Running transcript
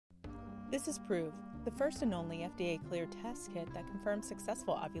This is Proov, the first and only FDA-cleared test kit that confirms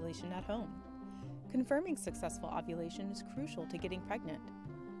successful ovulation at home. Confirming successful ovulation is crucial to getting pregnant.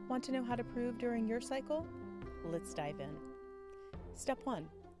 Want to know how to prove during your cycle? Let's dive in. Step 1.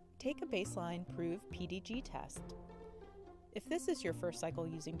 Take a baseline Proov PdG test. If this is your first cycle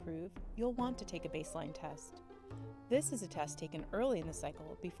using Proov, you'll want to take a baseline test. This is a test taken early in the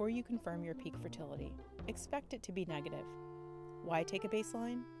cycle before you confirm your peak fertility. Expect it to be negative. Why take a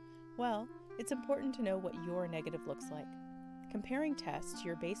baseline? Well, it's important to know what your negative looks like. Comparing tests to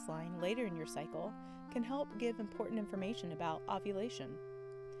your baseline later in your cycle can help give important information about ovulation.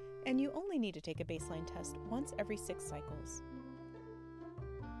 And you only need to take a baseline test once every 6 cycles.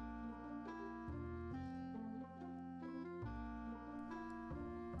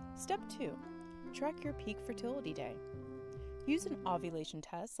 Step 2. Track your peak fertility day. Use an ovulation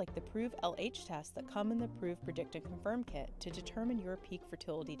test like the Proov LH test that come in the Proov Predict and Confirm kit to determine your peak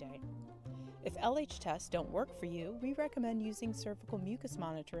fertility day. If LH tests don't work for you, we recommend using cervical mucus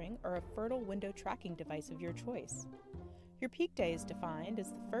monitoring or a fertile window tracking device of your choice. Your peak day is defined as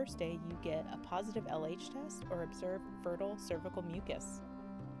the first day you get a positive LH test or observe fertile cervical mucus.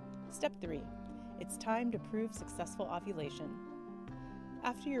 Step 3. It's time to prove successful ovulation.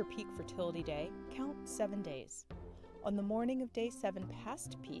 After your peak fertility day, count 7 days. On the morning of day 7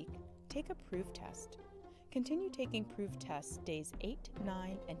 past peak, take a Proov test. Continue taking Proov tests days 8,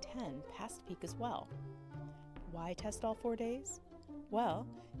 9, and 10 past peak as well. Why test all 4 days? Well,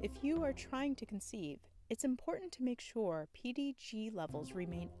 if you are trying to conceive, it's important to make sure PdG levels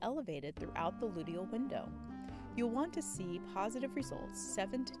remain elevated throughout the luteal window. You'll want to see positive results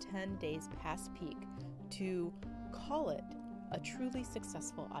 7 to 10 days past peak to call it a truly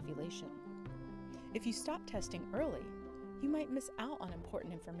successful ovulation. If you stop testing early, you might miss out on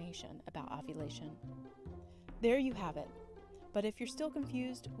important information about ovulation. There you have it. But if you're still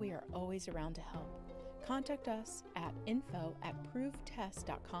confused, we are always around to help. Contact us at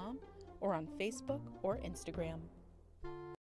info@proovtest.com or on Facebook or Instagram.